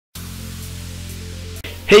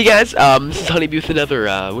Hey guys, this is Honeybee with another,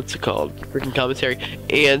 what's it called, freaking commentary,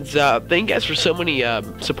 and, thank you guys for so many,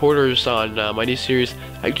 supporters on, my new series.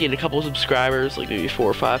 I gained a couple of subscribers, like maybe 4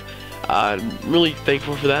 or 5, I'm really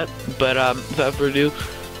thankful for that, but, without further ado,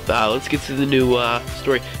 let's get to the new,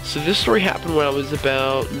 story. So this story happened when I was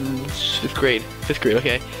about 5th grade,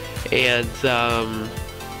 okay, and,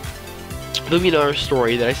 there'll be another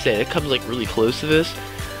story that I said, it comes, like, really close to this,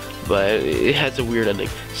 but it has a weird ending.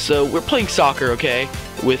 So we're playing soccer, okay,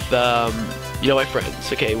 with you know, my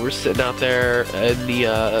friends. Okay, we're sitting out there in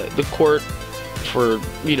the court for,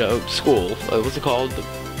 you know, school. What's it called? The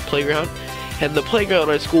playground. And the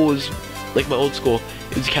playground at school was like my old school.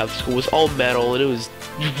 It was a Catholic school. It was all metal and it was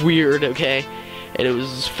weird. Okay, and it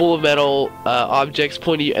was full of metal objects,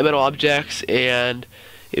 pointy metal objects, and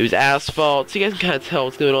it was asphalt. So you guys can kind of tell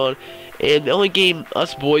what's going on. And the only game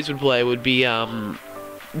us boys would play would be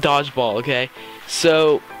dodgeball, okay?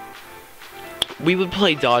 So we would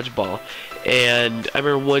play dodgeball, and I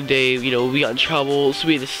remember one day, you know, we got in trouble, so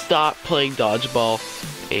we had to stop playing dodgeball,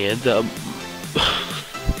 and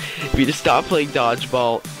we had to stop playing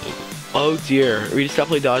dodgeball. Oh dear, we had to stop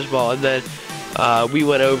playing dodgeball, and then we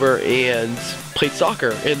went over and played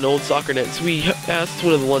soccer in an old soccer net. So we asked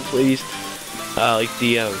one of the lunch ladies, like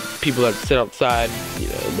the people that sit outside, you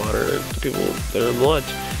know, monitor the people that are in lunch.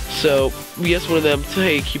 So we asked one of them,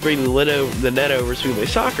 hey, can you bring the net over so we can play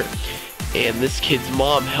soccer? And this kid's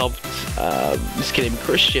mom helped, this kid named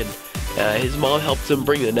Christian, his mom helped him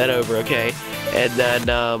bring the net over, okay? And then,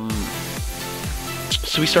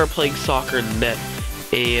 so we started playing soccer in the net,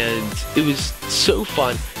 and it was so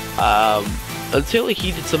fun, until like,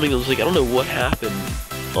 he did something that was like, I don't know what happened,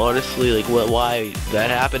 honestly, like why that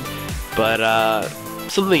happened, but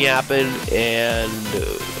something happened, and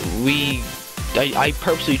I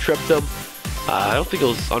purposely tripped him. I don't think it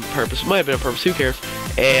was on purpose. It might have been on purpose. Who cares?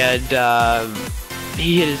 And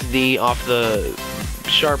he hit his knee off the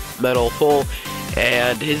sharp metal pole,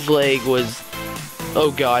 and his leg was,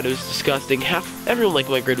 oh god, it was disgusting. Everyone like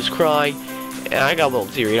my grade was crying, and I got a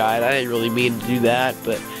little teary-eyed. I didn't really mean to do that,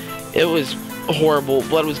 but it was horrible.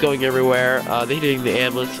 Blood was going everywhere. They hitting the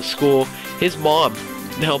ambulance at school. His mom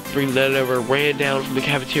helped bring the net over, ran down from the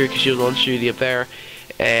cafeteria because she was on duty up there,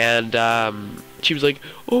 and she was like,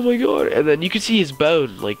 oh my god, and then you could see his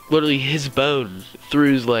bone, like literally his bone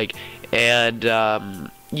through his leg, and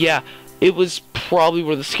yeah, it was probably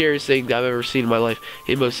one of the scariest things I've ever seen in my life,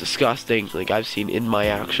 and most disgusting, like I've seen in my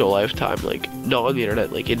actual lifetime, like not on the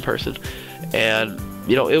internet, like in person, and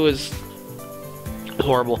you know, it was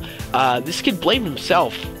horrible. This kid blamed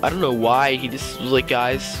himself. I don't know why. He just was like,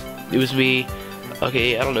 guys, it was me.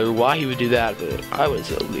 Okay, I don't know why he would do that, but I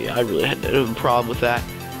really had no problem with that.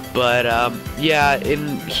 But yeah,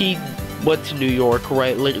 and he went to New York,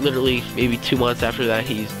 right? Literally, maybe 2 months after that,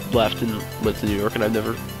 he left and went to New York, and I've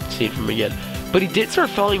never seen from him again. But he did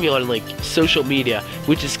start following me on like social media,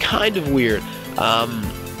 which is kind of weird. I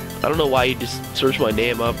don't know why he just searched my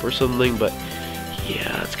name up or something, but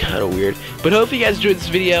yeah, it's kind of weird. But hopefully you guys enjoyed this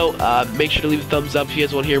video. Make sure to leave a thumbs up if you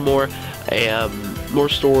guys want to hear more, more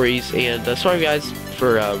stories. And sorry guys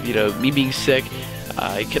for you know, me being sick.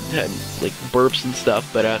 I kept having like burps and stuff,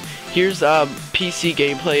 but here's PC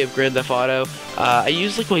gameplay of Grand Theft Auto. I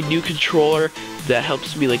use like my new controller that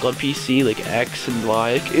helps me like on PC, like X and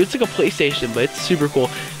Y. It's like a PlayStation, but it's super cool.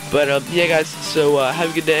 But yeah guys, so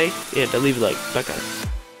have a good day, and leave a like. Bye guys.